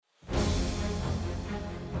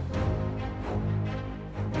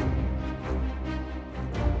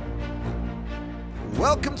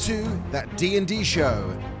Welcome to That D&D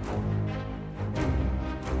Show.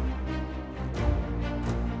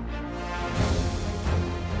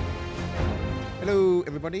 Hello,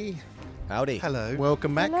 everybody. Howdy. Hello.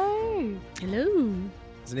 Welcome back. Hello. Hello.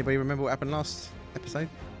 Does anybody remember what happened last episode?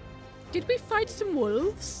 Did we fight some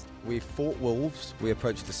wolves? We fought wolves. We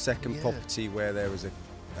approached the second property where there was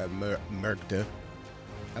a murder.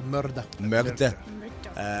 A murder.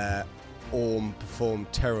 Murder. Orm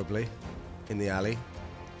performed terribly in the alley.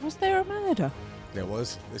 Was there a murder? There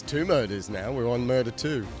was. There's 2 murders now. We're on murder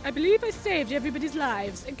 2. I believe I saved everybody's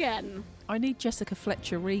lives again. I need Jessica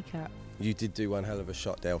Fletcher recap. You did do one hell of a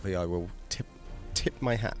shot, Delphi. I will tip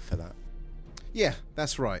my hat for that. Yeah,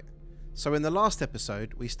 that's right. So in the last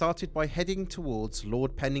episode, we started by heading towards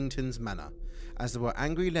Lord Pennington's manor, as there were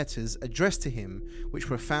angry letters addressed to him which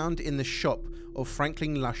were found in the shop of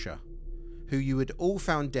Franklin Lusher, who you had all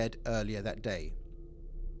found dead earlier that day.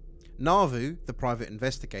 Navu, the private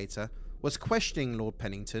investigator, was questioning Lord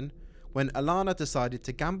Pennington when Alana decided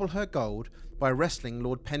to gamble her gold by wrestling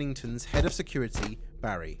Lord Pennington's head of security,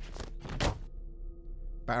 Barry.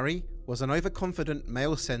 Barry was an overconfident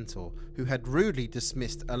male centaur who had rudely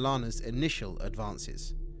dismissed Alana's initial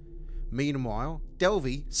advances. Meanwhile,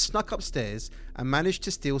 Delvey snuck upstairs and managed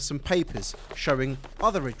to steal some papers showing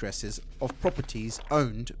other addresses of properties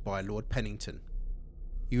owned by Lord Pennington.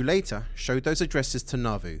 You later showed those addresses to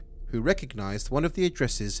Navu, who recognised one of the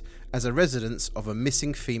addresses as a residence of a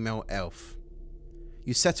missing female elf.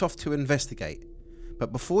 You set off to investigate,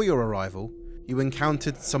 but before your arrival, you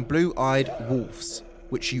encountered some blue-eyed wolves,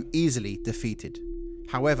 which you easily defeated.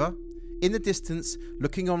 However, in the distance,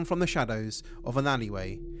 looking on from the shadows of an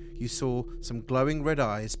alleyway, you saw some glowing red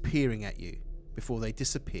eyes peering at you before they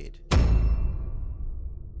disappeared.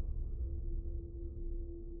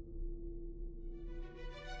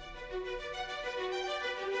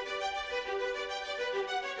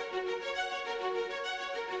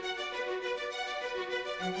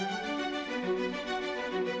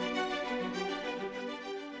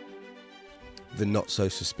 The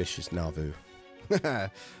not-so-suspicious Navu.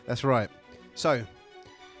 That's right. So,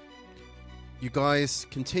 you guys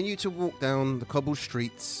continue to walk down the cobbled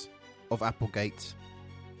streets of Applegate.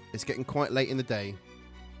 It's getting quite late in the day,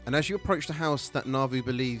 and as you approach the house that Navu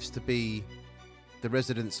believes to be the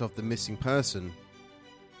residence of the missing person,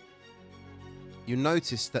 you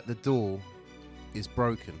notice that the door is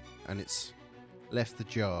broken and it's left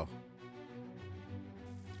ajar.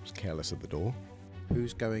 I was careless of the door.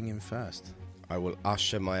 Who's going in first? I will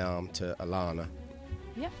usher my arm to Alana.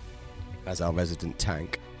 Yep. As our resident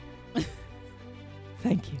tank.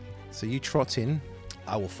 Thank you. So you trot in,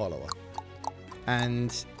 I will follow her.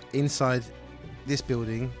 and inside this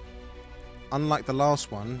building, unlike the last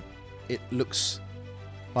one, it looks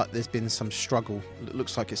like there's been some struggle. It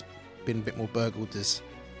looks like it's been a bit more burgled. The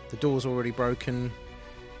door's already broken.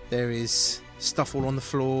 There is stuff all on the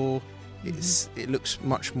floor. It looks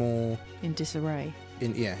much more In disarray.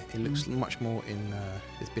 it looks much more in.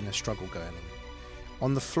 There's been a struggle going on.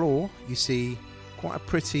 On the floor, you see quite a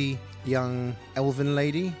pretty young elven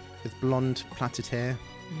lady with blonde plaited hair.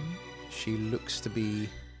 She looks to be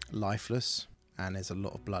lifeless, and there's a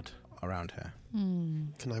lot of blood around her.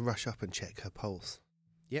 Can I rush up and check her pulse?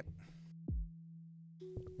 Yep.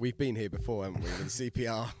 We've been here before, haven't we, with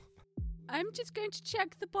CPR? I'm just going to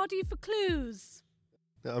check the body for clues.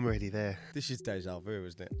 No, I'm already there. This is deja vu,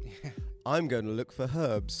 isn't it? I'm going to look for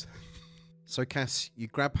herbs. So, Cass, you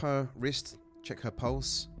grab her wrist, check her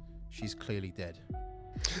pulse. She's clearly dead.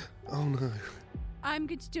 Oh no. I'm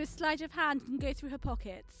going to do a sleight of hand and go through her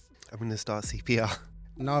pockets. I'm going to start CPR.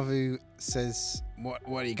 Navu says, What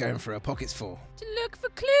are you going for her pockets for? To look for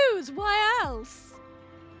clues. Why else?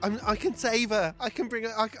 I can save her. I can bring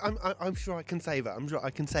her. I'm sure I can save her. I'm sure I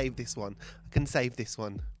can save this one. I can save this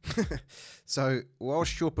one. So,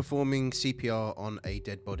 whilst you're performing CPR on a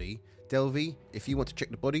dead body, Delvey, if you want to check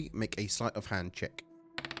the body, make a sleight of hand check.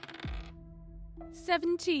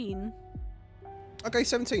 17. Okay,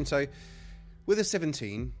 17. So, with a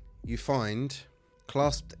 17, you find,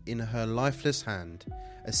 clasped in her lifeless hand,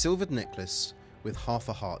 a silvered necklace with half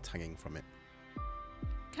a heart hanging from it.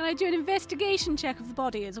 Can I do an investigation check of the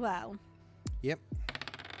body as well? Yep.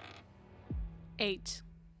 8.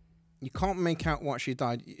 You can't make out what she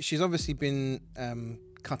died. She's obviously been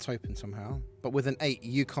cut open somehow, but with an 8,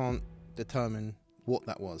 you can't determine what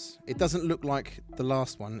that was. It doesn't look like the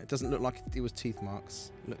last one. It doesn't look like it was teeth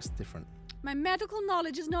marks. It looks different. My medical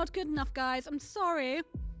knowledge is not good enough, guys. I'm sorry.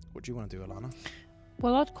 What do you want to do, Alana?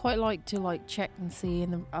 Well, I'd quite like to check and see in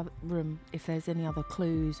the other room if there's any other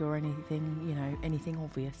clues or anything, anything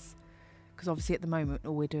obvious. Because obviously at the moment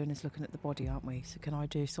all we're doing is looking at the body, aren't we? So can I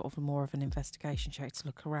do sort of more of an investigation check to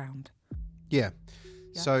look around? Yeah.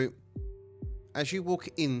 Yeah. So, as you walk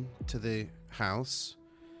into the house,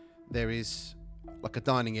 there is like a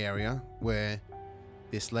dining area where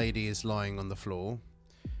this lady is lying on the floor,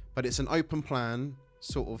 but it's an open plan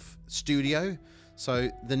sort of studio. So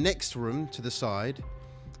the next room to the side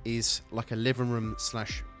is like a living room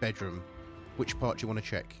 / bedroom. Which part do you want to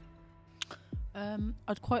check?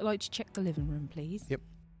 I'd quite like to check the living room, please. Yep.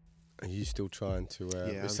 Are you still trying to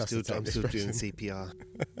I'm resuscitate still this doing person? CPR.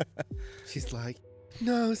 She's like,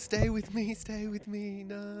 no, stay with me,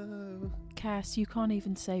 no. Cass, you can't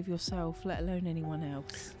even save yourself, let alone anyone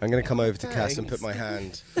else. I'm going to come over to Cass and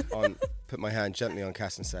Thanks. put my hand gently on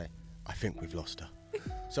Cass and say, I think we've lost her.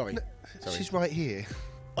 Sorry. She's right here.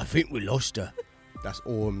 I think we lost her. That's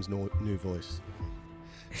Orm's new voice.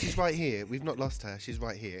 She's right here. We've not lost her. She's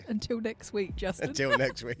right here. Until next week, Justin. Until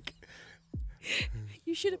next week.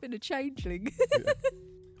 You should have been a changeling.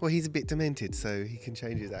 Well, he's a bit demented, so he can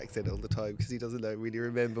change his accent all the time because he doesn't really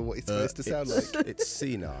remember what he's supposed to sound like. It's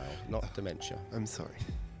senile, not dementia. I'm sorry.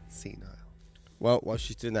 Senile. Well, while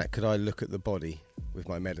she's doing that, could I look at the body with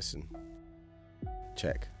my medicine?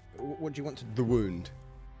 Check. What do you want to do? The wound.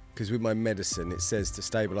 Because with my medicine, it says to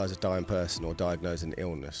stabilise a dying person or diagnose an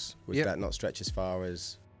illness. Would Yep. that not stretch as far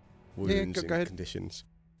as Yeah, wounds go and ahead. conditions?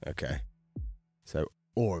 Okay. So,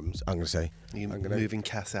 Orms, I'm going to say. You're I'm gonna- moving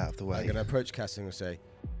Cass out of the way. I'm going to approach Cass and I'm going to say,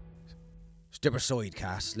 step aside,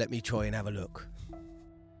 Cass. Let me try and have a look.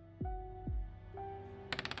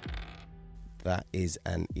 That is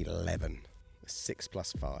an 11. 6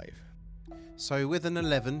 plus 5. So with an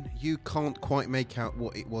 11, you can't quite make out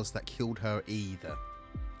what it was that killed her either.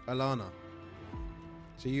 Alana.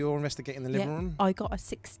 So you're investigating the living room? I got a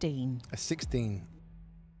 16. A 16.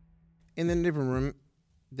 In the living room,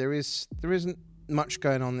 there isn't much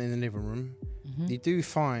going on in the living room. Mm-hmm. You do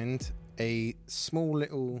find a small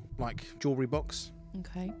little like jewellery box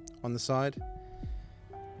Okay. on the side.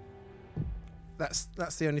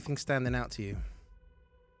 That's the only thing standing out to you.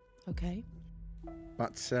 Okay.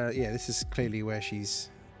 But yeah, this is clearly where she's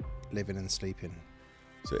living and sleeping.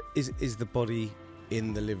 So is the body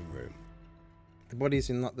in the living room? The body's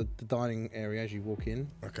in like the dining area as you walk in,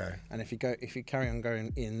 Okay. and if you carry on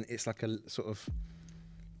going in, it's like a sort of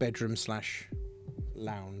bedroom /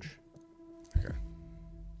 lounge. Okay.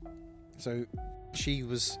 So she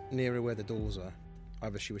was nearer where the doors are.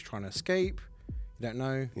 Either she was trying to escape, you don't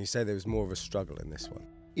know. You say there was more of a struggle in this one.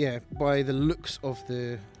 Yeah, by the looks of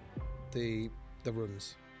the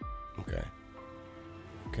rooms. Okay.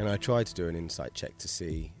 Can I try to do an insight check to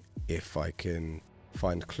see if I can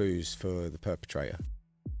find clues for the perpetrator?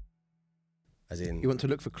 As in... You want to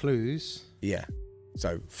look for clues? Yeah.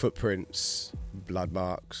 So footprints, blood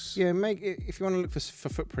marks. Yeah, if you want to look for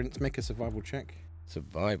footprints, make a survival check.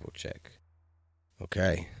 Survival check.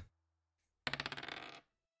 Okay.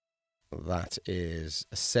 That is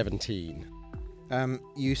a 17.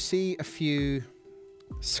 You see a few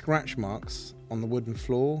scratch marks on the wooden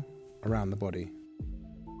floor around the body.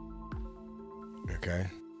 Okay.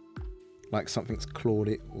 Like something's clawed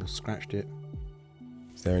it or scratched it.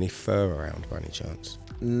 Is there any fur around by any chance?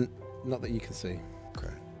 Not that you can see.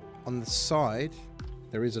 Okay. On the side,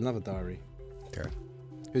 there is another diary. Okay.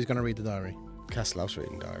 Who's going to read the diary? Cass loves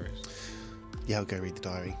reading diaries. Yeah, I'll go read the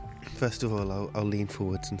diary. First of all, I'll lean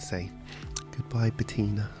forwards and say, goodbye,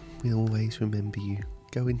 Bettina. We'll always remember you.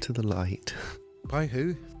 Go into the light. By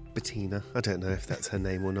who? Bettina. I don't know if that's her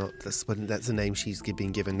name or not. That's the name she's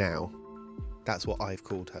been given now. That's what I've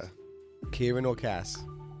called her. Kieran or Cass?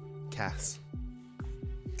 Cass.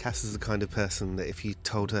 Cass is the kind of person that if you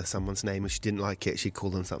told her someone's name and she didn't like it, she'd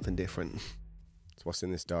call them something different. So what's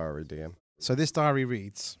in this diary, DM? So this diary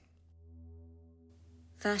reads,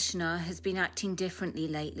 Vashna has been acting differently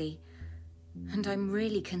lately, and I'm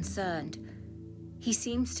really concerned. He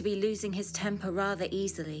seems to be losing his temper rather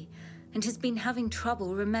easily, and has been having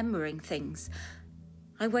trouble remembering things.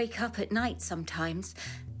 I wake up at night sometimes,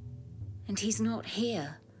 and he's not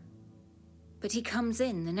here. But he comes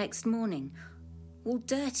in the next morning, all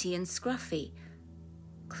dirty and scruffy,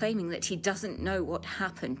 claiming that he doesn't know what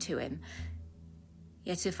happened to him.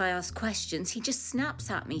 Yet if I ask questions, he just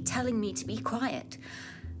snaps at me, telling me to be quiet.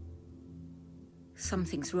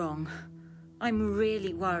 Something's wrong. I'm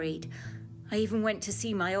really worried. I even went to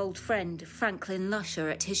see my old friend, Franklin Lusher,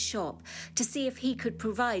 at his shop to see if he could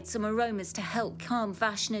provide some aromas to help calm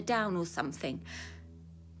Vashna down or something.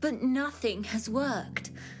 But nothing has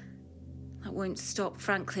worked. That won't stop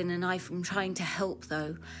Franklin and I from trying to help,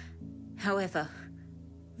 though. However,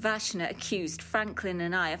 Vashna accused Franklin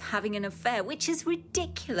and I of having an affair, which is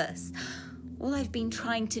ridiculous. All I've been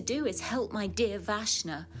trying to do is help my dear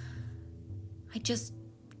Vashna. I just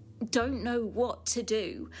don't know what to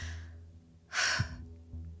do.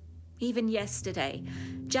 Even yesterday,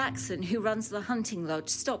 Jackson, who runs the hunting lodge,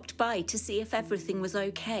 stopped by to see if everything was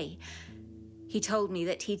okay. He told me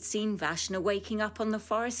that he'd seen Vashna waking up on the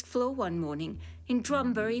forest floor one morning in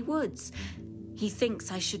Drumbury Woods. He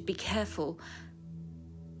thinks I should be careful.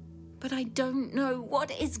 But I don't know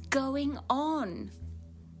what is going on.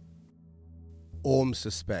 Orm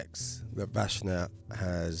suspects that Vashna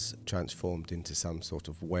has transformed into some sort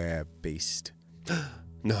of were-beast.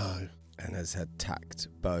 No. And has attacked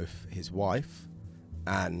both his wife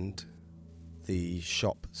and the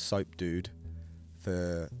shop soap dude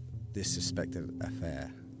for this suspected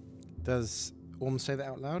affair. Does Orm say that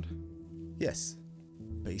out loud? Yes,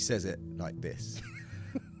 but he says it like this.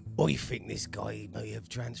 I think this guy may have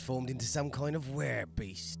transformed into some kind of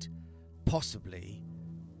were-beast. Possibly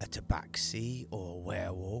a tabaxi or a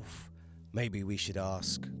werewolf. Maybe we should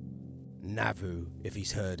ask Navu if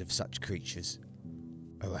he's heard of such creatures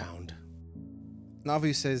around.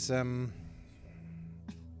 Navu says,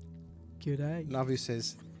 G'day. Navu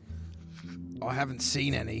says, I haven't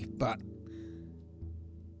seen any, but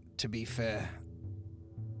to be fair,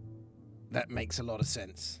 that makes a lot of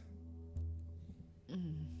sense.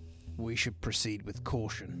 We should proceed with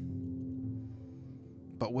caution.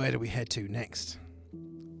 But where do we head to next?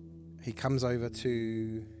 He comes over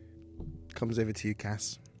to you,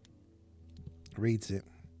 Cass. Reads it.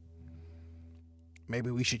 Maybe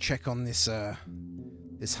we should check on this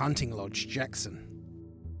hunting lodge, Jackson.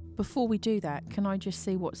 Before we do that, can I just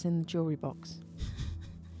see what's in the jewellery box?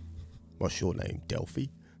 What's your name, Delphi?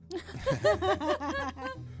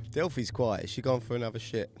 Delphi's quiet. Is she gone for another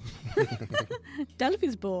shit?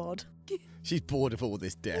 Delphi's bored. She's bored of all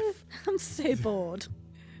this death. I'm so bored.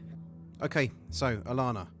 Okay, so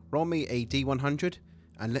Alana, roll me a D100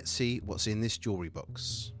 and let's see what's in this jewellery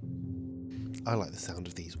box. I like the sound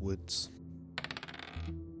of these woods.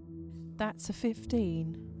 That's a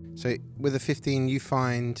 15. So with a 15, you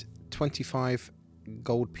find 25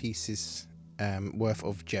 gold pieces worth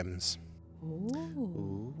of gems.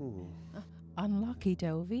 Ooh. Unlucky,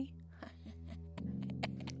 Delvy.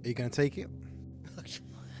 Are you going to take it?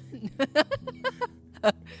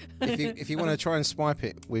 If you want to try and swipe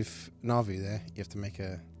it with Navu there, you have to make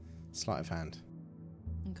a sleight of hand.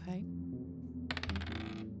 Okay.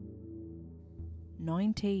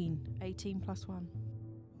 19. 18 plus 1.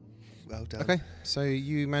 Well done. Okay, so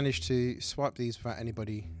you managed to swipe these without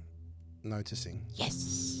anybody noticing.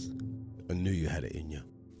 Yes. I knew you had it in you.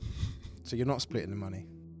 So you're not splitting the money.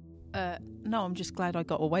 No, I'm just glad I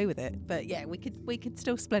got away with it. But yeah, we could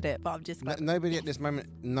still split it. But I'm just glad. Nobody at this moment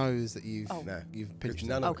knows that you've No. you've pinched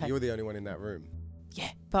None it. of Okay. You're the only one in that room.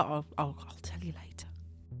 Yeah, but I'll tell you later.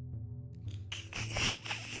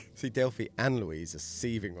 See, Delphi and Louise are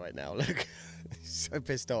seething right now. Look, so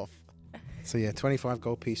pissed off. So yeah, 25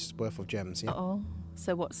 gold pieces worth of gems. Yeah. Oh,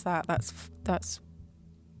 so what's that? That's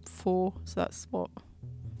 4. So that's what?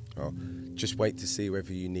 Oh, just wait to see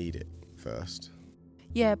whether you need it first.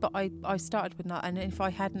 Yeah, but I started with that, and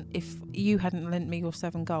if you hadn't lent me your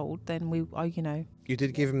 7 gold, then You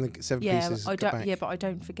did give him the 7 yeah, pieces. I don't. back. Yeah, but I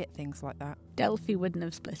don't forget things like that. Delphi wouldn't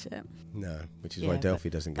have split it. No, which is Yeah, why but Delphi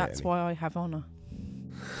doesn't get That's any. why I have honour.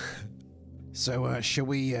 So shall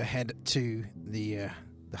we head to the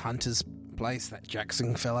hunter's place, that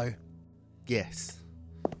Jackson fellow? Yes.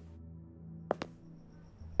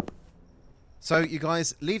 So you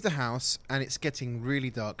guys leave the house, and it's getting really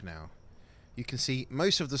dark now. You can see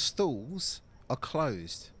most of the stalls are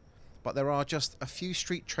closed, but there are just a few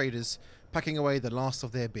street traders packing away the last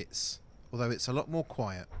of their bits, although it's a lot more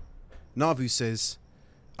quiet. Navu says,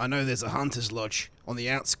 I know there's a hunter's lodge on the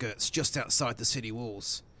outskirts just outside the city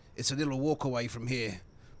walls. It's a little walk away from here,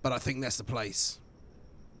 but I think that's the place.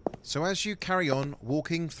 So as you carry on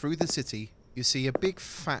walking through the city, you see a big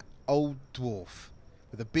fat old dwarf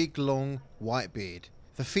with a big long white beard.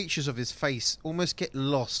 The features of his face almost get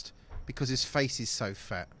lost because his face is so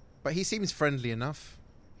fat. But he seems friendly enough.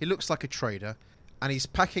 He looks like a trader, and he's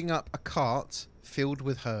packing up a cart filled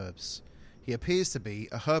with herbs. He appears to be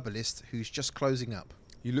a herbalist who's just closing up.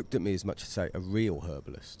 You looked at me as much as say a real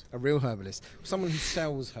herbalist. A real herbalist. Someone who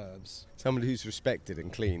sells herbs. Someone who's respected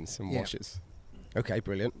and cleans and Yeah. washes. Okay,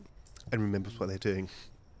 brilliant. And remembers what they're doing.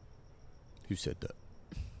 Who said that?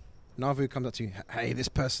 Navu comes up to you. Hey, this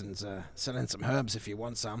person's selling some herbs if you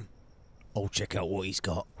want some. I'll check out what he's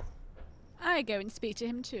got. I go and speak to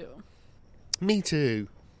him too. Me too.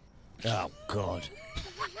 Oh, God.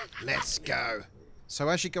 Let's go. So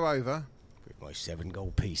as you go over, With my 7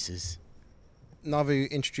 gold pieces. Navu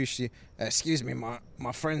introduces you. Excuse me,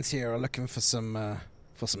 my friends here are looking for some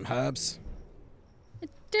herbs. I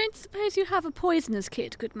don't suppose you have a poisoner's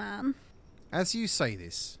kit, good man? As you say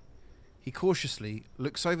this, he cautiously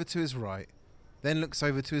looks over to his right, then looks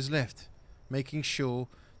over to his left, making sure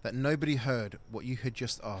that nobody heard what you had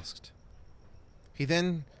just asked. He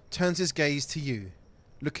then turns his gaze to you,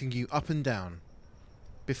 looking you up and down,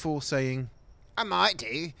 before saying, I might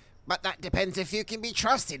do, but that depends if you can be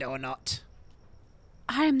trusted or not.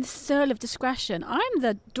 I am the soul of discretion. I'm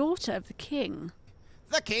the daughter of the king.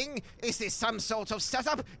 The king? Is this some sort of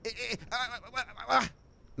setup?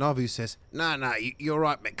 Navu says, No, you're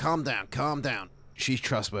right, mate. Calm down. She's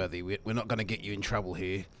trustworthy. We're not going to get you in trouble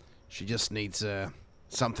here. She just needs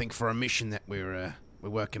something for a mission that we're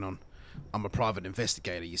working on. I'm a private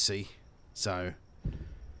investigator, you see. So,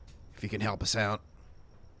 if you can help us out.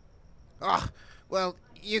 Oh, well,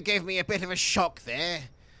 you gave me a bit of a shock there.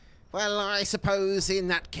 Well, I suppose in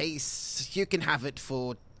that case, you can have it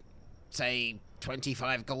for, say,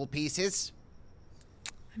 25 gold pieces.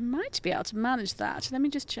 I might be able to manage that. Let me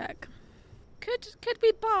just check. Could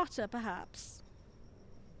we barter, perhaps?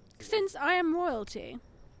 Since I am royalty,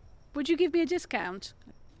 would you give me a discount?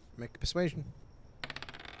 make a persuasion.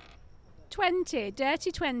 20,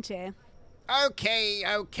 dirty 20.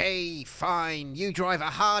 Okay, fine. You drive a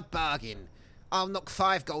hard bargain. I'll knock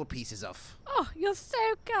 5 gold pieces off. Oh, you're so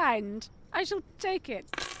kind. I shall take it.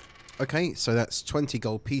 Okay, so that's 20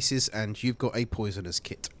 gold pieces, and you've got a poisoner's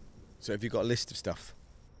kit. So have you got a list of stuff?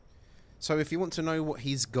 So if you want to know what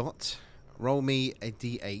he's got, roll me a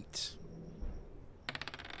d8.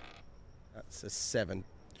 That's a 7.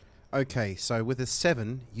 Okay, so with a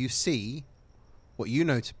 7, you see what you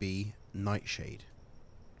know to be nightshade.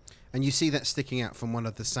 And you see that sticking out from one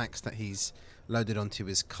of the sacks that he's loaded onto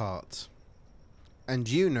his cart. And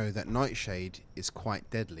you know that nightshade is quite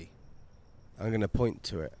deadly. I'm going to point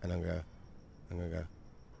to it and I'm going to go,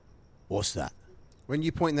 what's that? When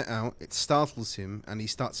you point that out, it startles him and he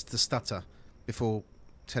starts to stutter before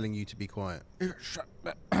telling you to be quiet.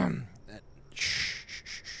 I'm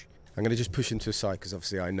going to just push him to the side because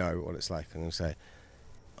obviously I know what it's like. I'm going to say,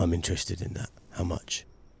 I'm interested in that. How much?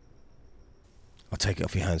 I'll take it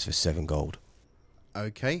off your hands for 7 gold.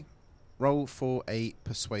 Okay. Roll for a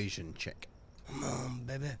persuasion check. Come on,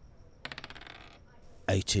 baby.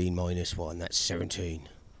 18 minus 1, that's 17.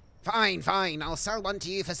 Fine. I'll sell one to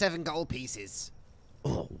you for 7 gold pieces.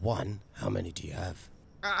 Oh, 1? How many do you have?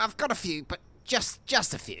 I've got a few, but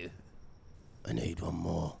just a few. I need 1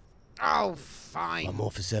 more. Oh, fine. 1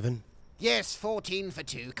 more for 7? Yes, 14 for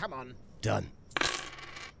 2. Come on. Done.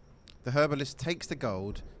 The herbalist takes the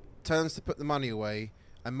gold, turns to put the money away,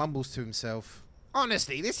 and mumbles to himself,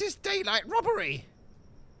 Honestly, this is daylight robbery.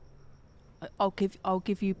 I'll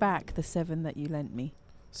give you back the 7 that you lent me.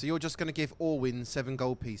 So you're just going to give Orwin 7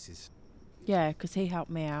 gold pieces? Yeah, because he helped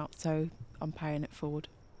me out, so I'm paying it forward.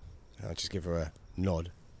 I'll just give her a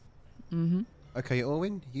nod. Mm-hmm. Okay,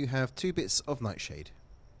 Orwin, you have 2 bits of nightshade.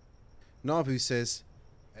 Navu says,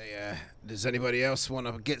 Hey, does anybody else want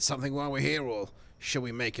to get something while we're here, or shall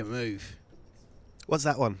we make a move? What's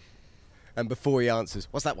that one? And before he answers,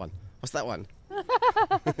 what's that one? What's that one?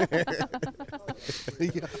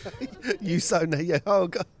 You so know, yeah. Oh,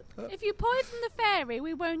 God. If you poison the fairy,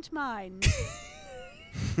 we won't mind.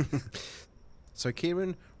 So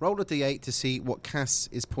Kieran, roll a d8 to see what Cass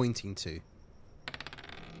is pointing to.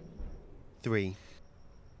 3.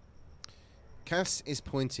 Cass is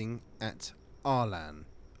pointing at Arlan.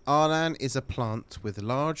 Arlan is a plant with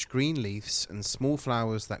large green leaves and small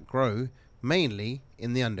flowers that grow mainly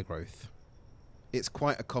in the undergrowth. It's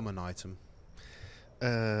quite a common item.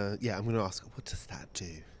 Yeah, I'm going to ask, what does that do?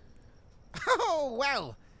 Oh,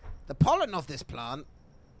 well, the pollen of this plant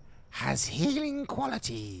has healing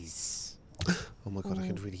qualities. Oh my God, I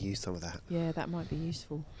could really use some of that. Yeah, that might be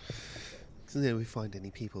useful. So then we find any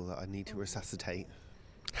people that I need to resuscitate.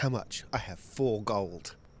 How much? I have 4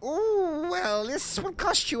 gold. Oh, well, this will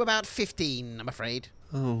cost you about 15, I'm afraid.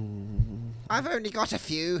 Oh. I've only got a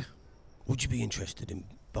few. Would you be interested in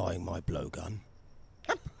buying my blowgun?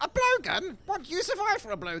 A blowgun? What use have I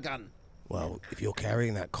for a blowgun? Well, if you're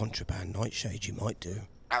carrying that contraband nightshade, you might do.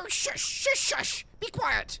 Oh, shush. Be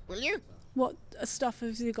quiet, will you? What stuff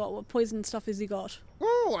has he got? What poison stuff has he got?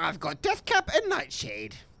 Oh, I've got death cap and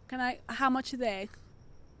nightshade. How much are they?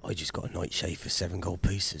 I just got a nightshade for 7 gold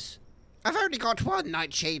pieces. I've only got 1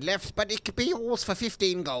 nightshade left, but it could be yours for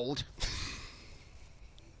 15 gold.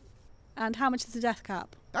 And how much is the death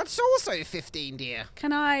cap? That's also 15, dear.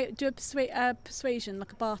 Can I do a persuasion,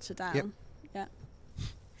 like a barter down? Yep. Yeah.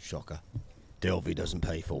 Shocker. Delvey doesn't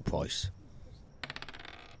pay full price.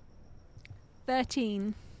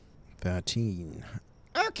 13. 13.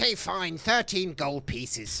 Okay, fine. 13 gold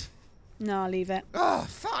pieces. No, I'll leave it. Oh,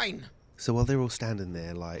 fine. So while they're all standing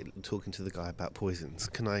there, like, talking to the guy about poisons,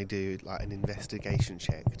 can I do, like, an investigation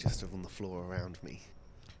check just on the floor around me?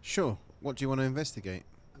 Sure. What do you want to investigate?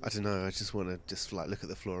 I don't know, I just want to look at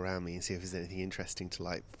the floor around me and see if there's anything interesting to,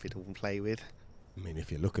 like, fiddle and play with. I mean,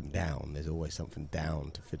 if you're looking down, there's always something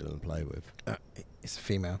down to fiddle and play with. It's a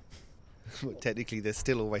female. Well, technically, there's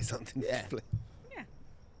still always something to play.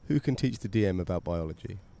 Who can teach the DM about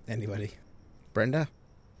biology? Anybody? Brenda?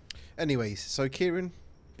 Anyways, so Kieran,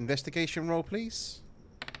 investigation roll, please.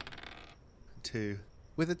 2.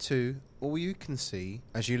 With a 2, all you can see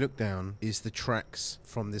as you look down is the tracks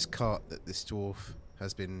from this cart that this dwarf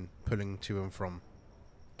has been pulling to and from.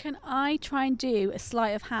 Can I try and do a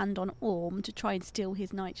sleight of hand on Orm to try and steal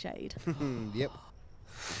his nightshade? Yep.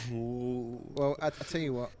 Well, I tell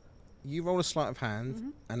you what. You roll a sleight of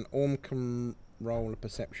hand, and Orm can roll a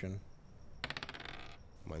perception.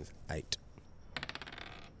 Mine's 8.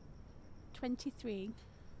 23.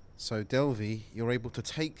 So, Delvey, you're able to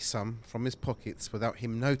take some from his pockets without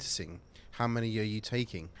him noticing. How many are you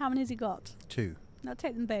taking? How many has he got? 2. I'll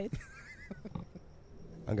take them both.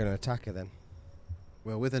 I'm going to attack her then.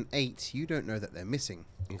 Well, with an 8, you don't know that they're missing.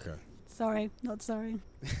 Okay. Sorry, not sorry.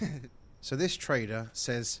 So this trader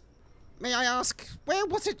says, May I ask, where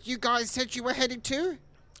was it you guys said you were headed to?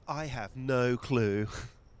 I have no clue.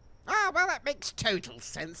 Ah, well, that makes total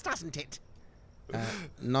sense, doesn't it?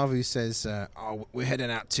 Navu says, we're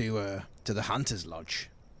heading out to the Hunter's Lodge.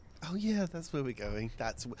 Oh, yeah, that's where we're going.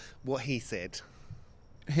 That's what he said.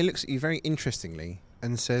 He looks at you very interestingly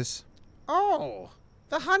and says, Oh,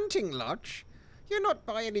 the hunting lodge? You're not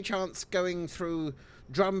by any chance going through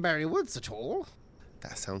Drumberry Woods at all?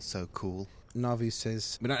 That sounds so cool. Navu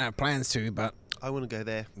says, we don't have plans to, but, I want to go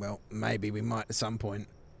there. well, maybe we might at some point.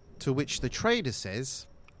 To which the trader says,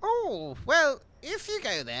 Oh, well, if you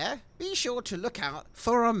go there, be sure to look out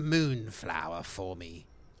for a moonflower for me.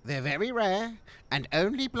 They're very rare and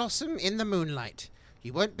only blossom in the moonlight.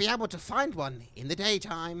 You won't be able to find one in the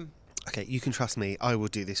daytime. Okay, you can trust me. I will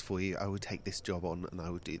do this for you. I will take this job on and I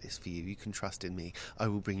will do this for you. You can trust in me. I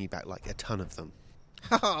will bring you back like a ton of them.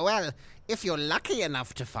 Oh, well, if you're lucky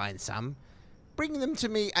enough to find some, bring them to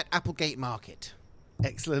me at Applegate Market.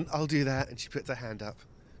 Excellent, I'll do that. And she puts her hand up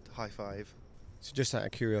to high five. So just out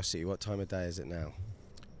of curiosity, what time of day is it now?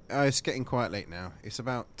 it's getting quite late now. It's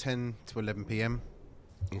about 10 to 11 p.m.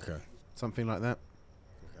 Okay. Something like that.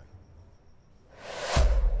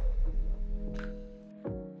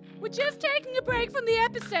 We're just taking a break from the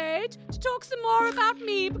episode to talk some more about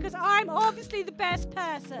me because I'm obviously the best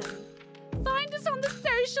person. Find us on the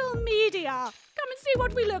social media. Come and see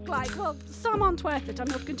what we look like. Well, some aren't worth it, I'm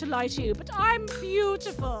not going to lie to you, but I'm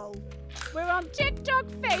beautiful. We're on TikTok,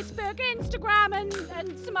 Facebook, Instagram,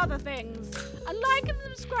 and some other things. And like and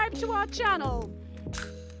subscribe to our channel.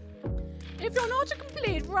 If you're not a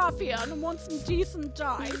complete ruffian and want some decent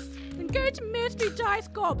dice, then go to Mystery Dice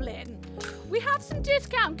Goblin. We have some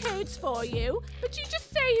discount codes for you, but you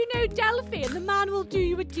just say you know Delphi and the man will do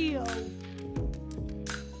you a deal.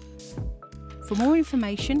 For more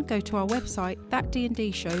information, go to our website,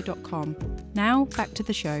 thatdndshow.com. Now, back to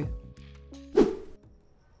the show.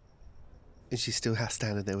 And she's still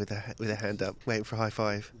standing there with her hand up, waiting for a high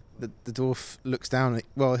five. The dwarf looks down at,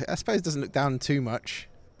 well, I suppose it doesn't look down too much,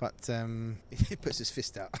 but he puts his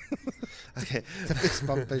fist out. Okay. The fist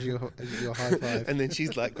bump as your high five. And then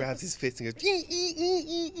she's like, grabs his fist and goes, ee, ee, ee,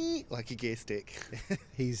 ee, ee, like a gear stick.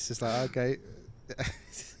 He's just like, okay.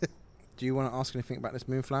 Do you want to ask anything about this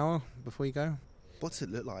moonflower before you go? What's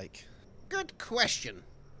it look like? Good question.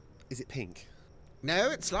 Is it pink?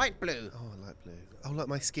 No, it's light blue. Oh, light blue. Oh, like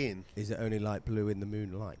my skin. Is it only light blue in the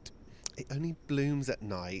moonlight? It only blooms at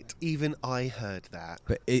night. Even I heard that.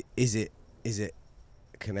 But is it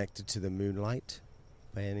connected to the moonlight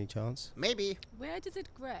by any chance? Maybe. Where does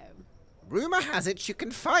it grow? Rumour has it you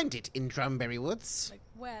can find it in Drumberry Woods. Like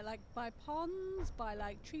where? Like by ponds? By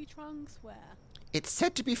like tree trunks? Where? It's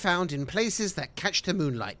said to be found in places that catch the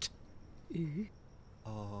moonlight.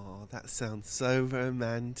 Oh, that sounds so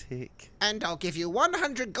romantic. And I'll give you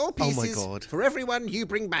 100 gold Oh my pieces God. for everyone you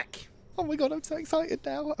bring back. Oh my God, I'm so excited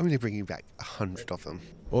now. I'm going to bring you back 100 of them.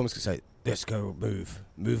 Almost gonna say, let's go,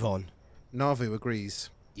 move on. Navu agrees.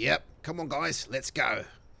 Yep, come on guys, let's go.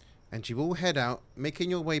 And you all head out, making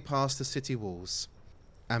your way past the city walls.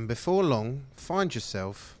 And before long, find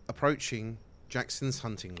yourself approaching Jackson's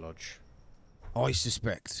hunting lodge. I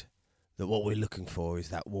suspect that what we're looking for is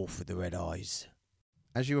that wolf with the red eyes.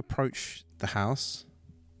 As you approach the house,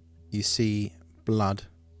 you see blood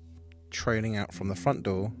trailing out from the front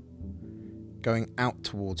door, going out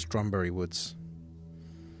towards Drumberry Woods.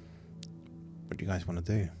 What do you guys want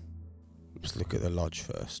to do? Let's look at the lodge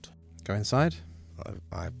first. Go inside?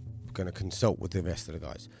 I'm going to consult with the rest of the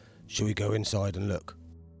guys. Shall we go inside and look?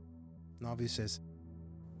 Navu says,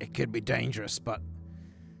 It could be dangerous, but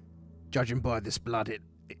judging by this blood,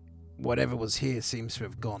 whatever was here seems to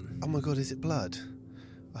have gone. Oh my god, is it blood?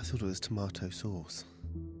 I thought it was tomato sauce.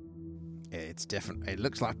 It's definitely. It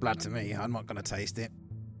looks like blood to me. I'm not going to taste it.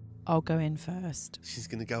 I'll go in first. She's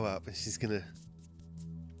going to go up and she's going to...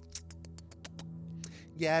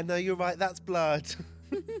 Yeah, no, you're right, that's blood.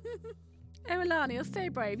 Oh, Alana, you're so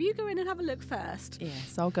brave. You go in and have a look first.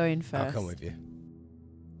 Yes, I'll go in first. I'll come with you.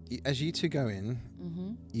 as you two go in,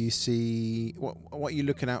 you see... What are you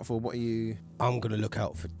looking out for? What are you... I'm going to look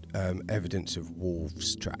out for evidence of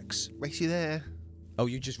wolves' tracks. Race you there. Oh,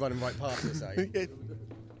 you just running right past us, eh? Yeah.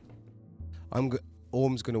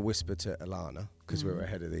 Orm's going to whisper to Alana, because we're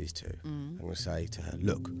ahead of these two. I'm going to say to her,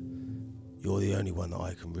 look, you're the only one that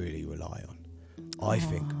I can really rely on. I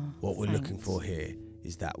think what we're looking for here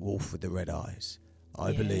is that wolf with the red eyes.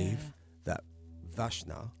 I believe that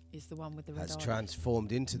Vashna is the one with the red has eyes.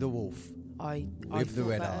 transformed into the wolf with the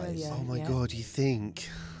red eyes. Oh my god, you think?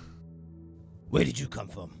 Where did you come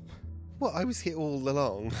from? Well, I was here all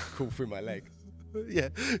along. Crawl through my leg. Yeah,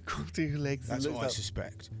 crawl through your legs. That's and what I look up.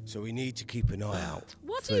 suspect. So we need to keep an eye out.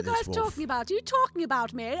 What for are you this guys wolf. talking about? Are you talking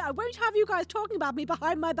about me? I won't have you guys talking about me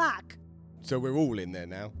behind my back. So we're all in there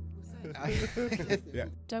now. Yeah.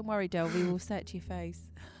 Don't worry, Delvey, we'll say it to your face.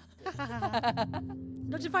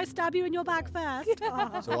 Not if I stab you in your back first.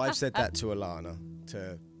 So I've said that to Alana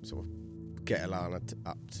to sort of get Alana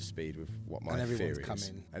up to speed with what my And everyone's theory is.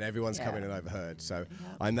 coming. And everyone's coming and overheard. So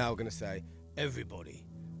I'm now going to say, everybody,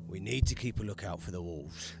 we need to keep a lookout for the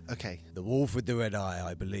wolves. Okay. The wolf with the red eye,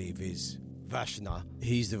 I believe, is Vashna.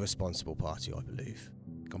 He's the responsible party, I believe.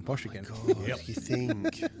 Gone posh again. God, you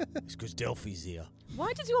think? It's because Delphi's here.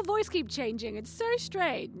 Why does your voice keep changing? It's so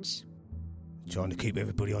strange. Trying to keep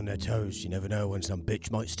everybody on their toes. You never know when some bitch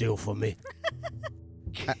might steal from me.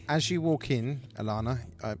 As you walk in, Alana,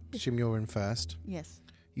 I assume you're in first. Yes.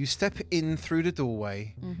 You step in through the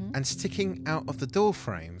doorway, and sticking out of the door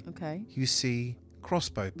frame, Okay. you see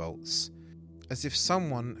crossbow bolts, as if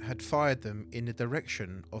someone had fired them in the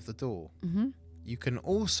direction of the door. You can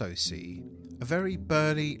also see a very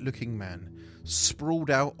burly-looking man sprawled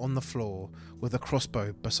out on the floor with a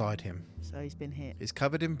crossbow beside him. So he's been hit. He's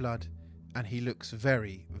covered in blood, and he looks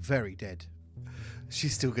very, very dead.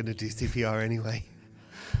 She's still going to do CPR anyway.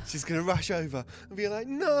 She's going to rush over and be like,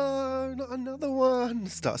 no, not another one.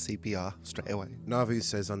 Start CPR straight away. Navu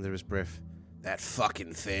says under his breath, That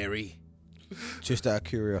fucking fairy. Just out of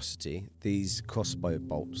curiosity, these crossbow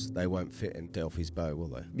bolts, they won't fit in Delphi's bow, will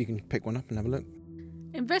they? you can pick one up and have a look.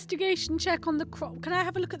 Investigation check on the Can I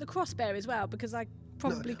have a look at the crossbow as well? Because I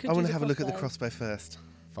probably could I want use to have a look at the crossbow. crossbow first.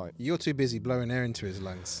 Fine. You're too busy blowing air into his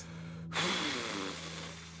lungs.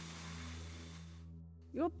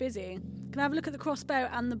 You're busy. Can I have a look at the crossbow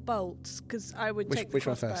and the bolts? Because I would take the which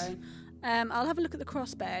one crossbow. first? I'll have a look at the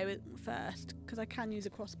crossbow first, because I can use a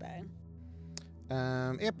crossbow.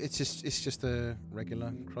 Yep, it's just a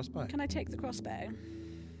regular crossbow. Can I take the crossbow?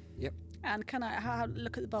 Yep. And can I have a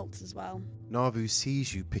look at the bolts as well? Navu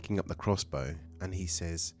sees you picking up the crossbow, and he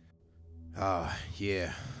says,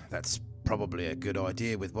 Yeah, that's probably a good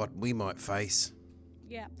idea with what we might face.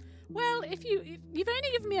 Yeah. Well, if you've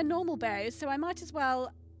only given me a normal bow, so I might as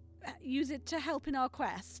well use it to help in our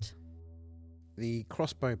quest. the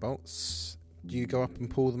crossbow bolts, do you go up and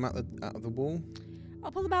pull them out of the wall?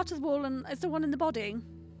 I'll pull them out of the wall, and is there one in the body?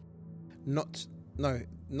 Not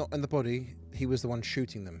in the body. He was the one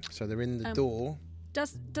shooting them, so they're in the door.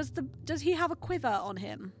 Does he have a quiver on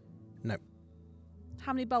him? No.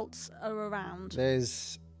 How many bolts are around?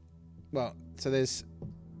 Make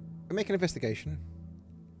an investigation.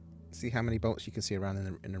 See how many bolts you can see around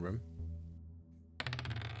in the room.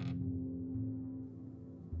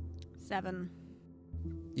 7.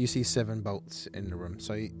 You see 7 bolts in the room.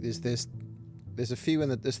 So there's a few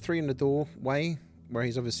there's 3 in the doorway where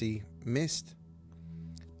he's obviously missed,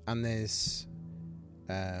 and there's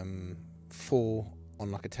 4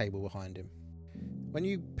 on like a table behind him. When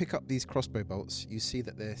you pick up these crossbow bolts, you see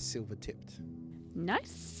that they're silver tipped.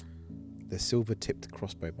 Nice. They're silver tipped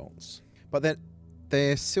crossbow bolts, but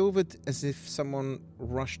they're silvered as if someone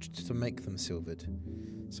rushed to make them silvered.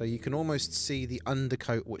 So you can almost see the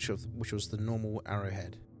undercoat, which was the normal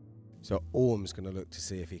arrowhead. So Orm's going to look to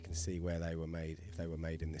see if he can see where they were made, if they were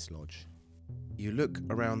made in this lodge. You look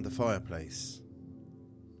around the fireplace,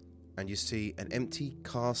 and you see an empty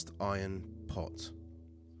cast iron pot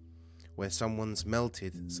where someone's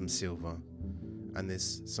melted some silver, and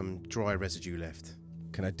there's some dry residue left.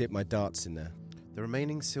 Can I dip my darts in there? The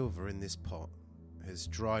remaining silver in this pot has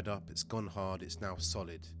dried up, it's gone hard, it's now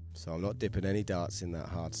solid. So I'm not dipping any darts in that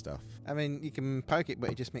hard stuff. I mean, you can poke it, but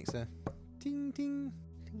it just makes a ting, ting.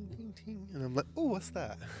 Ting, ting, ting. And I'm like, oh, what's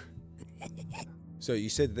that? So you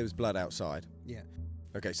said there was blood outside. Yeah.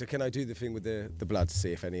 Okay, so can I do the thing with the blood to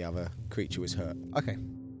see if any other creature was hurt? Okay.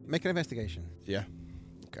 Make an investigation. Yeah.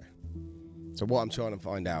 Okay. So what I'm trying to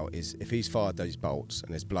find out is if he's fired those bolts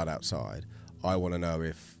and there's blood outside, I want to know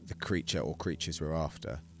if the creature or creatures we're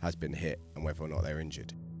after has been hit and whether or not they're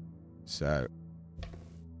injured. So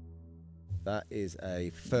that is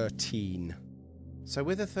a 13. So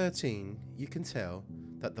with a 13, you can tell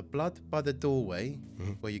that the blood by the doorway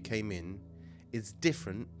where you came in is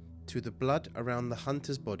different to the blood around the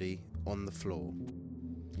hunter's body on the floor.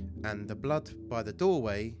 And the blood by the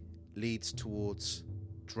doorway leads towards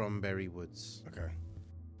Drumberry Woods. Okay.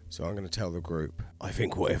 So I'm going to tell the group, I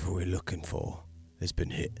think whatever we're looking for has been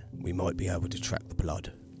hit. We might be able to track the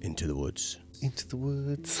blood into the woods. Into the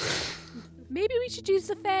woods. Maybe we should use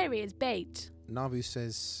the fairy as bait. Navu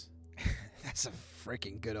says, That's a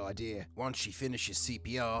freaking good idea. Once she finishes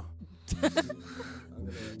CPR.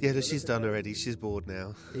 Yeah, she's done already. She's bored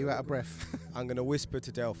now. are you out of breath? I'm going to whisper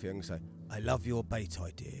to Delphi and say, I love your bait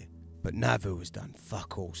idea, but Navu has done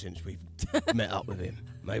fuck all since we've met up with him.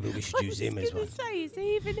 Maybe we should use him as well. Say, is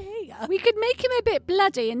he even here? We could make him a bit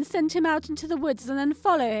bloody and send him out into the woods and then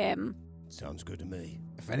follow him. Sounds good to me.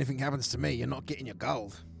 If anything happens to me, you're not getting your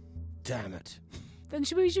gold. Damn it. Then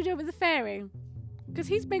should we do it with the fairy? Because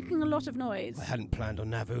he's making a lot of noise. I hadn't planned on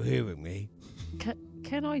Navu hearing me.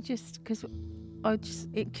 Can I just, because I'm just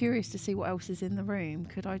curious to see what else is in the room,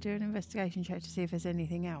 could I do an investigation check to see if there's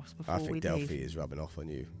anything else before I we think leave? Delphi is rubbing off on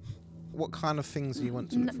you. What kind of things do you want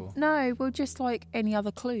to look for? No, well, just like any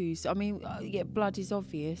other clues. I mean, yeah, blood is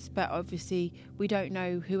obvious, but obviously we don't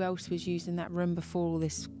know who else was using that room before all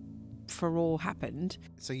this furore happened.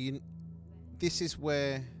 So this is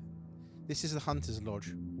the Hunter's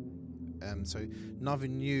Lodge. So Navu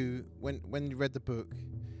knew when you read the book,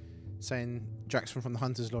 saying Jackson from the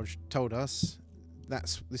Hunter's Lodge told us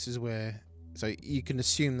this is where. So you can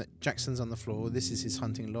assume that Jackson's on the floor. This is his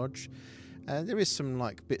hunting lodge. There is some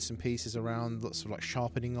like bits and pieces around, lots of like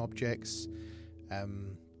sharpening objects.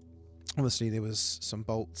 Obviously there was some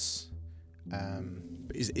bolts.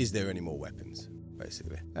 But is there any more weapons,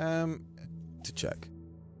 basically? To check.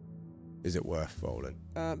 Is it worth rolling?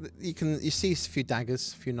 You see a few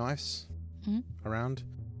daggers, a few knives around.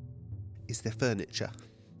 Is there furniture?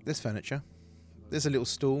 There's furniture. There's a little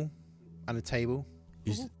stool and a table.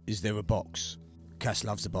 Is there a box? Cass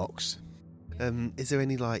loves a box. Is there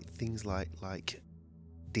any like things like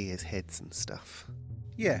deer's heads and stuff?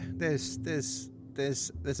 Yeah, there's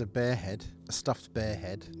a bear head, a stuffed bear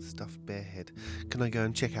head. Stuffed bear head. Can I go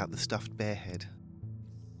and check out the stuffed bear head?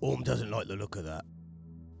 Orm doesn't like the look of that.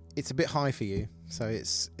 It's a bit high for you, so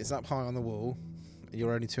it's up high on the wall.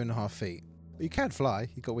 You're only 2.5 feet. You can fly.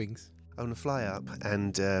 You've got wings. I want to fly up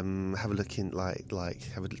and have a look in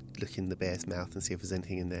have a look in the bear's mouth and see if there's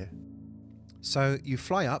anything in there. So you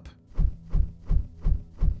fly up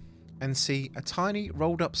and see a tiny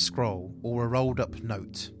rolled up scroll or a rolled up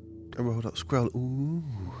note. A rolled up scroll. Ooh.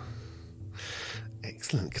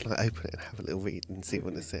 Excellent. Can I open it and have a little read and see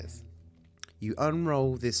what it says? You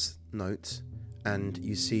unroll this note and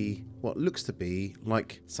you see what looks to be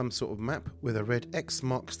like some sort of map with a red X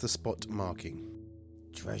marks the spot marking.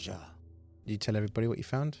 Treasure. Do you tell everybody what you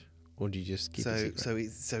found, or do you just keep it secret? So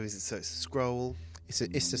it's a scroll. It's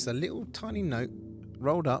just a little tiny note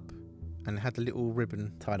rolled up and had a little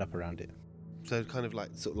ribbon tied up around it. So kind of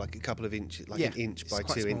like a couple of inches, like Yeah, an inch it's by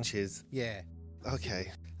quite 2 small. inches. Yeah,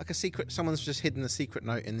 Okay. like a secret. Someone's just hidden a secret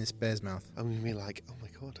note in this bear's mouth. I'm gonna be like, oh my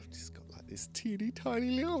god, I've just got like this teeny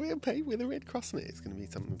tiny little bit of paper with a red cross on it. It's gonna be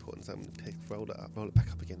something important. So I'm gonna roll it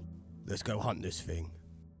back up again. Let's go hunt this thing.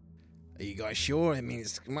 Are you guys sure? I mean,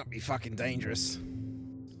 it might be fucking dangerous.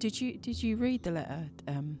 Did you read the letter,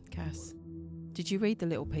 Cass? Did you read the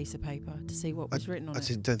little piece of paper to see what was written on I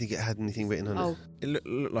it? don't think it had anything written on Oh, it. It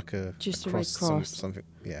looked like Just a red cross, cross. something.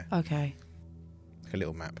 Yeah, okay, like a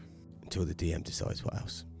little map. Until the DM decides what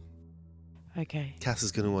else. okay. Cass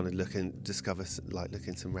is going to want to look and discover, look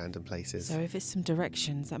in some random places. So if it's some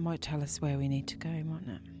directions, that might tell us where we need to go, mightn't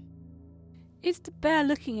it? Is the bear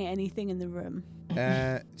looking at anything in the room?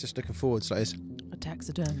 Just looking forwards like this. A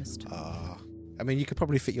taxidermist. I mean, you could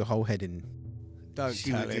probably fit your whole head in. Don't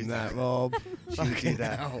She tell would him do that, that. Rob. She would do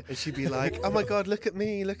that. And she'd be like, oh my god, look at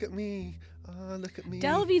me, look at me. Oh, look at me.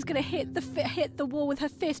 Delvy's going to hit the wall with her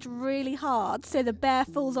fist really hard, so the bear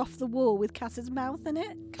falls off the wall with Cass's mouth in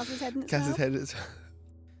it. Cass's head in its Cass's mouth. head is...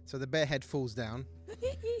 So the bear head falls down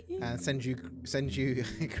and sends you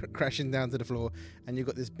crashing down to the floor, and you've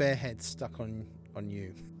got this bear head stuck on on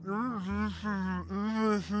you.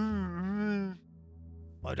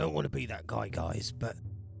 I don't want to be that guy, guys, but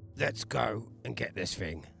let's go and get this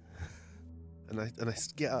thing. And I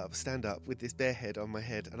get up, stand up with this bear head on my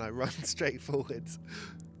head, and I run straight forwards.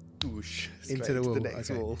 Whoosh, Into the wall. the next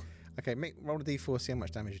wall. Okay, roll a d4, see how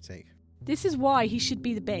much damage you take. This is why he should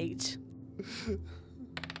be the bait.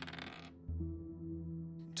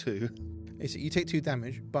 2. So you take 2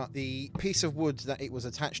 damage, but the piece of wood that it was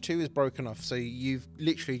attached to is broken off, so you've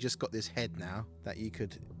literally just got this head now that you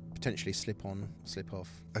could potentially slip on, slip off.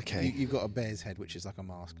 Okay. You've got a bear's head, which is like a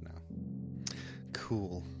mask now.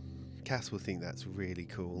 Cool. Cass will think that's really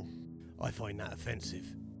cool. I find that offensive.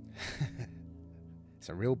 It's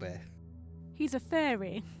a real bear. He's a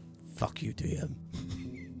fairy. Fuck you, DM.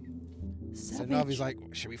 So Navi's like,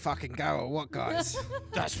 should we fucking go or what, guys?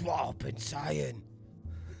 That's what I've been saying.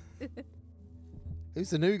 Who's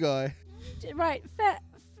the new guy? Right,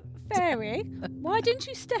 fairy, why don't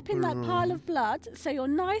you step in that pile of blood so you're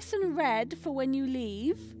nice and red for when you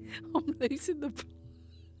leave? I'm losing the...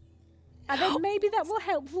 And then maybe that will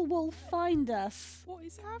help the wolf find us. What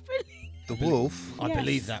is happening? The wolf? I Yes.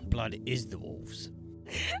 believe that blood is the wolves.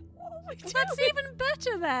 Well, that's even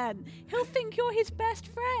better then. He'll think you're his best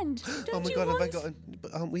friend. Oh my god, have I got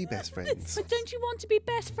but aren't we best friends? But don't you want to be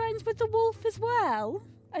best friends with the wolf as well?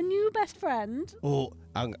 A new best friend? Or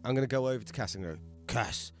I'm going to go over to Cass and go,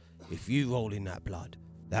 Cass, if you roll in that blood,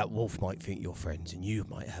 that wolf might think you're friends and you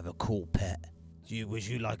might have a cool pet. Would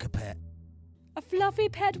you like a pet? A fluffy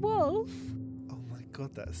pet wolf? Oh my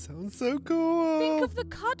god, that sounds so cool. Think of the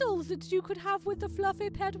cuddles that you could have with the fluffy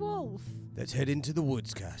pet wolf. Let's head into the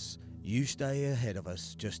woods, Cass. You stay ahead of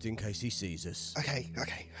us just in case he sees us. Okay.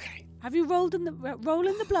 Have you rolled in the roll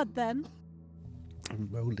in the blood then? I'm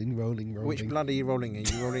rolling. Which blood are you rolling in?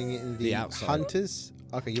 You rolling it in the outside. hunters?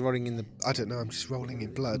 Okay, you're rolling in the I don't know, I'm just rolling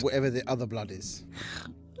in blood. whatever the other blood is.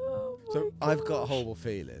 So I've got a horrible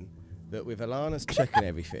feeling that with Alana's checking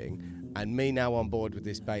everything and me now on board with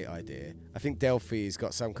this bait idea, I think Delphi's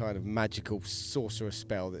got some kind of magical sorcerer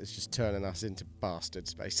spell that's just turning us into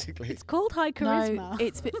bastards, basically. It's called high charisma.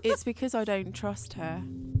 No, it's because I don't trust her.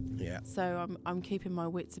 Yeah. So I'm keeping my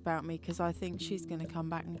wits about me because I think she's going to come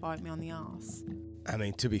back and bite me on the arse. I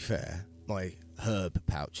mean, to be fair, my herb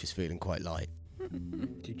pouch is feeling quite light. Do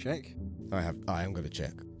you check? I am going to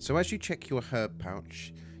check. So as you check your herb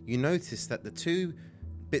pouch, you notice that the 2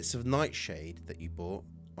 bits of nightshade that you bought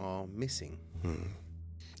are missing.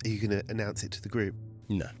 Are you going to announce it to the group?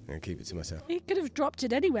 No, I'm going to keep it to myself. He could have dropped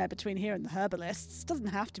it anywhere between here and the herbalists. Doesn't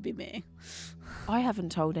have to be me. I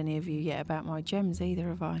haven't told any of you yet about my gems either,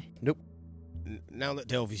 have I? Nope. Now that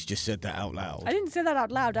Delphi's just said that out loud, I didn't say that out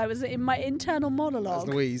loud. I was in my internal That's monologue.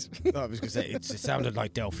 Louise. I was going to say, it sounded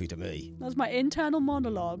like Delphi to me. That was my internal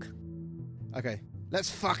monologue. Okay, let's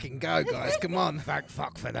fucking go, guys. Come on. Thank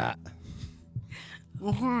fuck for that.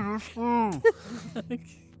 What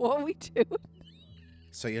are we doing?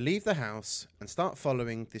 So you leave the house and start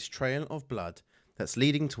following this trail of blood that's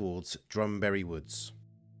leading towards Drumberry Woods.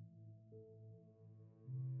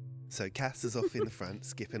 So Cass is off in the front,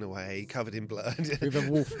 skipping away, covered in blood. With a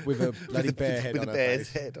wolf, with a bloody bear head with on a her bear's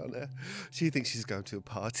face. head on her. She thinks she's going to a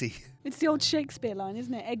party. It's the old Shakespeare line,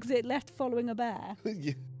 isn't it? Exit left following a bear.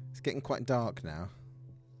 Yeah. It's getting quite dark now.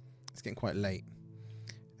 It's getting quite late.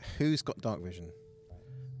 Who's got dark vision?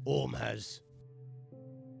 Orm has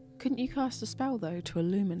Couldn't you cast a spell, though, to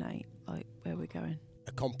illuminate, like, where we're going?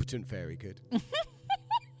 a competent fairy good.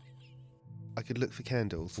 I could look for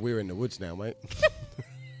candles. We're in the woods now, mate.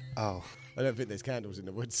 Oh. I don't think there's candles in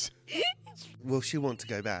the woods. Will she want to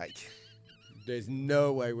go back? There's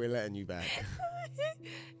no way we're letting you back.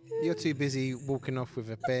 You're too busy walking off with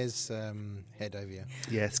a bear's head over you.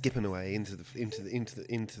 Yeah, skipping away into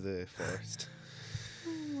the forest.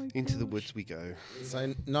 Into the woods we go.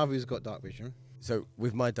 So Navu's got dark vision. So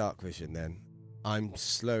with my dark vision then, I'm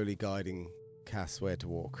slowly guiding Cass where to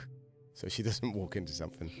walk so she doesn't walk into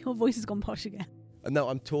something. Your voice has gone posh again. No,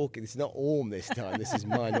 I'm talking. It's not Orm this time. This is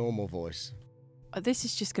my normal voice. This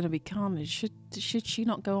is just going to be carnage. Should she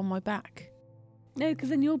not go on my back? No, because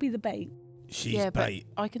then you'll be the bait. She's yeah, bait.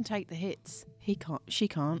 but I can take the hits. He can't. She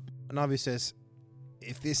can't. Navu says,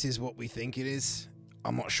 if this is what we think it is,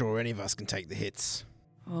 I'm not sure any of us can take the hits.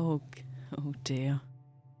 Oh dear.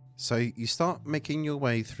 So you start making your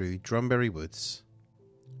way through Drumberry Woods.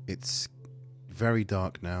 It's very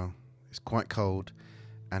dark now. It's quite cold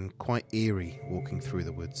and quite eerie walking through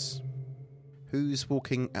the woods. Who's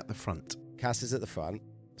walking at the front? Cass is at the front,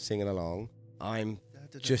 singing along. I'm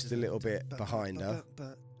just a little bit behind her.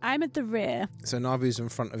 I'm at the rear. So Navu's in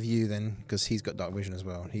front of you then, because he's got dark vision as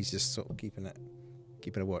well. He's just sort of keeping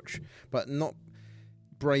a watch, but not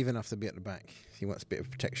brave enough to be at the back. He wants a bit of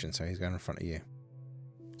protection, so he's going in front of you.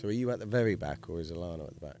 So are you at the very back, or is Alana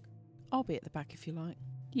at the back? I'll be at the back if you like.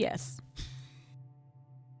 Yes.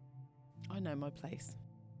 I know my place.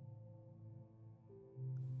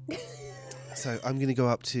 So I'm going to go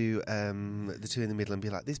up to the two in the middle and be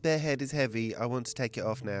like, this bear head is heavy. I want to take it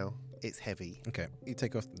off now. It's heavy. Okay, you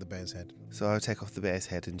take off the bear's head. So I'll take off the bear's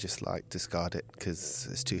head and just like discard it because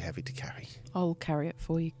it's too heavy to carry. I'll carry it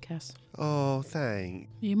for you, Cass. Oh, thanks.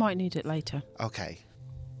 You might need it later. Okay.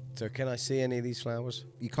 So can I see any of these flowers?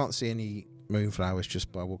 You can't see any moonflowers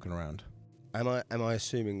just by walking around. Am I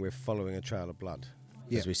assuming we're following a trail of blood?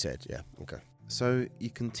 Yeah. As we said, yeah. Okay. So you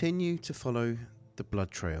continue to follow the blood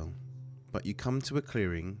trail, but you come to a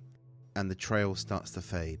clearing and the trail starts to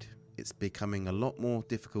fade. It's becoming a lot more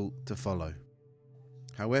difficult to follow.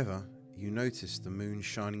 However, you notice the moon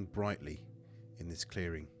shining brightly in this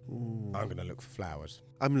clearing. I'm going to look for flowers.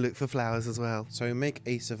 I'm going to look for flowers as well. So make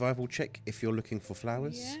a survival check if you're looking for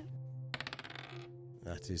flowers. Yeah.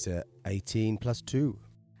 That is 18 plus 2.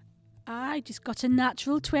 I just got a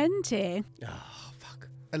natural 20. Ah, fuck.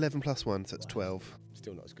 11 plus 1, so that's 12.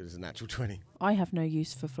 Still not as good as a natural 20. I have no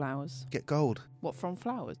use for flowers. Get gold. What, from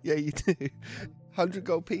flowers? Yeah, you do. 100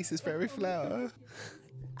 gold pieces for every flower.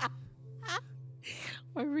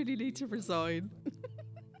 I really need to resign.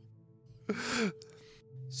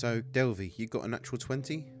 So, Delvey, you got a natural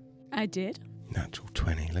 20? I did. Natural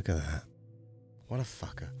 20, look at that. What a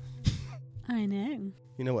fucker. I know.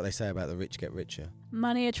 You know what they say about the rich get richer?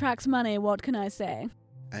 Money attracts money, what can I say?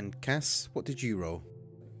 And Cass, what did you roll?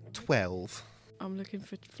 12. I'm looking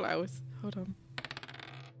for flowers. Hold on.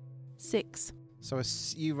 6. So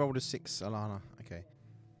you rolled a 6, Alana. Okay.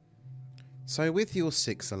 So with your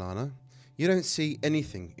 6, Alana, you don't see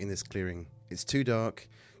anything in this clearing. It's too dark.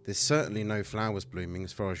 There's certainly no flowers blooming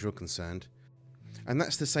as far as you're concerned. And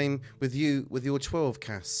that's the same with you with your 12,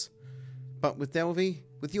 Cass. But with Delvey,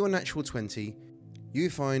 with your natural 20, you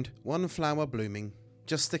find one flower blooming,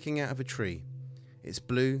 just sticking out of a tree. It's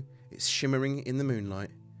blue, it's shimmering in the moonlight,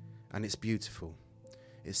 and it's beautiful.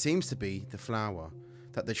 It seems to be the flower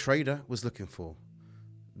that the trader was looking for,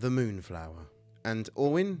 the moonflower. And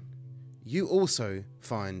Orwin, you also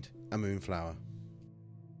find a moonflower.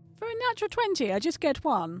 For a natural 20, I just get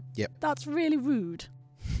one. Yep. That's really rude.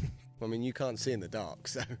 I mean, you can't see in the dark,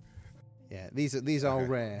 so... Yeah, these are Okay.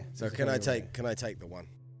 rare. So These are can I very take the one? rare.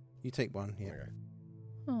 You take one, yeah. Okay.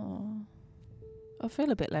 Oh, I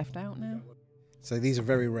feel a bit left out now. So these are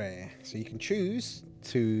very rare. So you can choose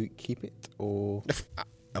to keep it or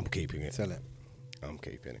I'm keeping it. sell it. I'm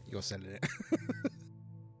keeping it. You're selling it.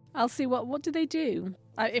 I'll see what do they do?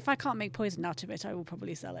 If I can't make poison out of it, I will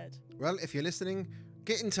probably sell it. Well, if you're listening,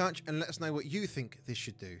 get in touch and let us know what you think this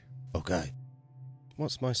should do. Okay.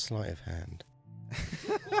 What's my sleight of hand?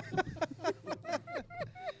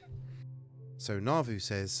 So Navu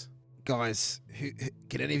says, Guys,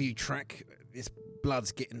 can any of you track? This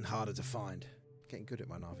blood's getting harder to find. getting good at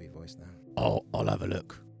my Navi voice now. I'll have a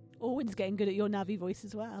look. Owen's getting good at your Navi voice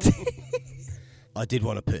as well. I did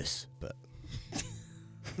want to piss, but...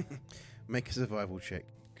 Make a survival check.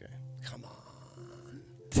 Okay. Come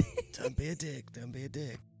on. Don't be a dick. Don't be a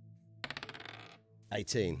dick.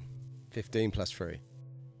 18. 15 plus 3.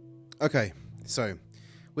 Okay, so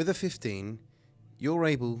with a 15, you're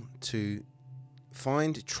able to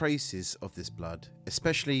find traces of this blood,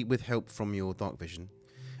 especially with help from your dark vision,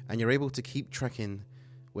 and you're able to keep tracking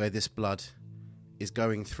where this blood is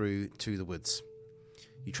going through to the woods.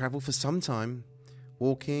 You travel for some time,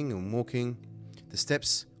 walking and walking. The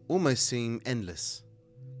steps almost seem endless,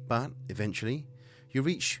 but eventually you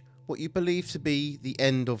reach what you believe to be the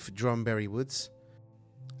end of Drumberry Woods,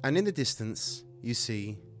 and in the distance you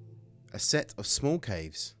see a set of small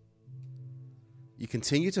caves. You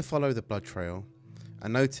continue to follow the blood trail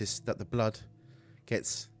and notice that the blood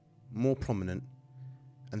gets more prominent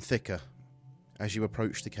and thicker as you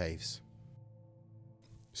approach the caves.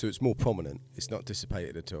 So it's more prominent. It's not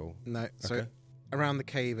dissipated at all. No, so Okay. around the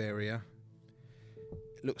cave area,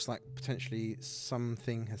 it looks like potentially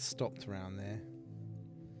something has stopped around there.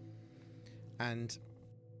 And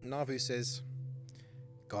Navu says,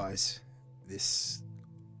 Guys, this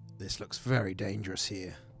looks very dangerous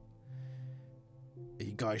here. Are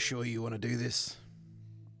you guys sure you want to do this?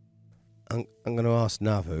 I'm going to ask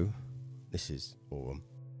Navu. This is Aurum.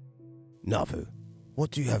 Navu,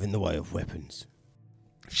 what do you have in the way of weapons?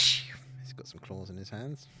 he's got some claws in his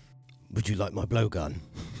hands. Would you like my blowgun?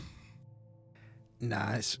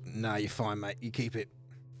 Nah, you're fine, mate. You keep it.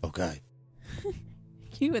 Okay.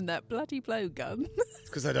 You and that bloody blowgun. It's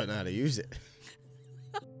because I don't know how to use it.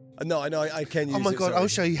 No, I know I can use it. Oh my god, sorry. I'll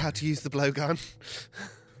show you how to use the blowgun.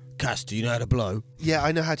 Cass, do you know how to blow? Yeah,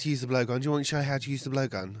 I know how to use the blowgun. Do you want me to show you how to use the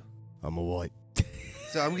blowgun? I'm alright.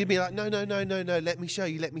 So I'm going to be like, no, let me show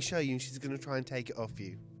you. And she's going to try and take it off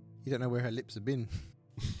you. You don't know where her lips have been.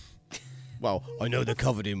 Well, I know they're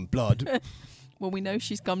covered in blood. Well, we know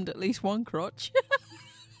she's gummed at least one crotch.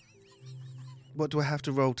 What do I have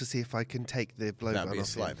to roll to see if I can take the blowgun off? That'd be a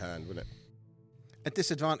sleight him? of hand, wouldn't it? A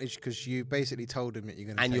disadvantage because you basically told him that you're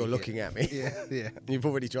going to And take you're it. looking at me. Yeah. You've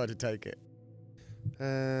already tried to take it.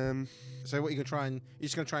 So what you can try and... You're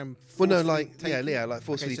just going to try and... Well, no, forcefully like, take it? like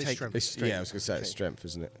forcefully Okay, so take strength. Yeah, I was going to say it's strength,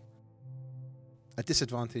 isn't it? A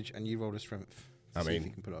disadvantage and you roll a strength. I See mean- if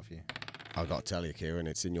you can pull it off you. I got to tell you, Kieran,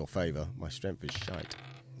 it's in your favour. My strength is shite.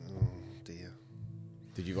 Oh, dear.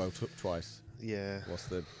 Did you roll twice? Yeah. What's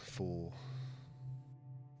the... 4.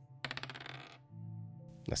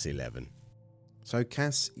 That's 11. So,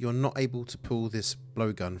 Cass, you're not able to pull this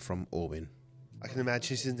blowgun from Orwin. I can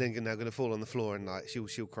imagine she's then now going to fall on the floor and like she'll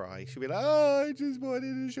cry. She'll be like, "Oh, I just wanted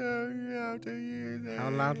to show you how to use it." How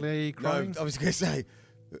loudly are you crying? No, I was going to say,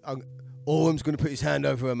 Orm's going to put his hand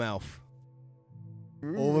over her mouth.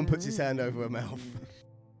 Orm puts his hand over her mouth.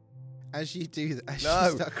 As you do that, as No,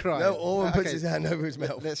 you start crying. no, Orm Okay, puts his hand over his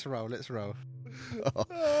mouth. Let's roll.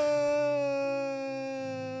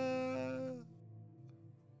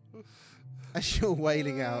 As you're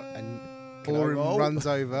wailing out and Can I Orm roll? runs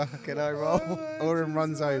over. Can I roll? Orm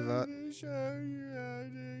runs over.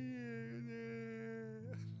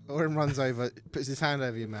 Orm runs over, puts his hand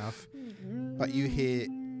over your mouth, but you hear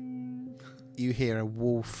a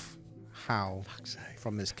wolf howl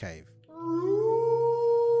from this cave.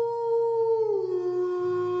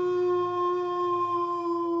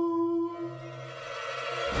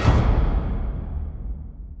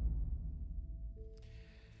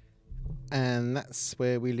 And that's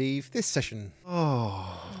where we leave this session.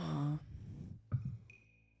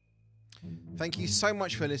 Thank you so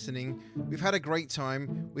much for listening. We've had a great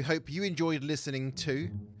time. We hope you enjoyed listening too.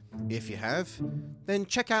 If you have, then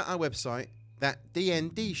check out our website,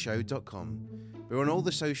 thatdndshow.com. We're on all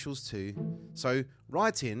the socials too. So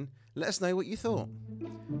write in, let us know what you thought.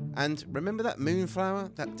 And remember that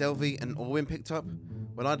moonflower that Delvey and Orwin picked up?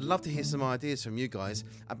 Well, I'd love to hear some ideas from you guys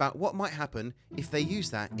about what might happen if they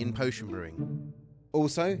use that in potion brewing.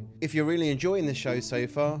 Also, if you're really enjoying the show so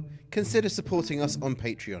far, consider supporting us on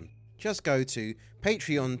Patreon. Just go to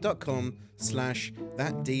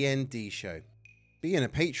patreon.com/thatdndshow. Being a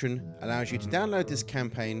patron allows you to download this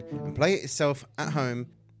campaign and play it yourself at home,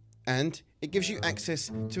 and it gives you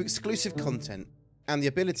access to exclusive content and the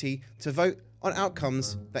ability to vote on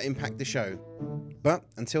outcomes that impact the show. But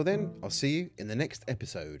until then, I'll see you in the next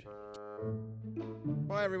episode.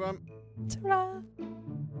 Bye everyone. Ta-ra!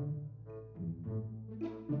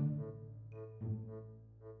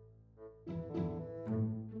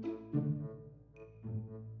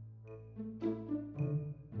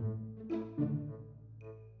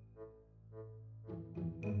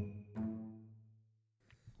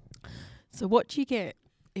 So what do you get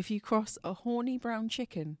if you cross a horny brown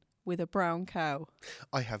chicken with a brown cow?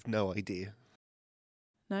 I have no idea.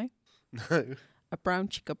 No? No. A brown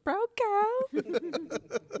chicken, brown cow.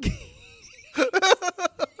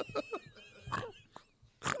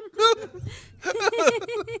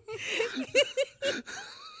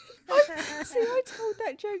 See, I told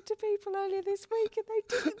that joke to people earlier this week and they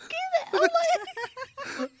didn't get it. I'm like...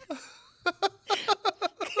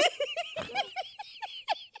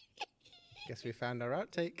 Guess we found our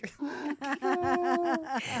outtake.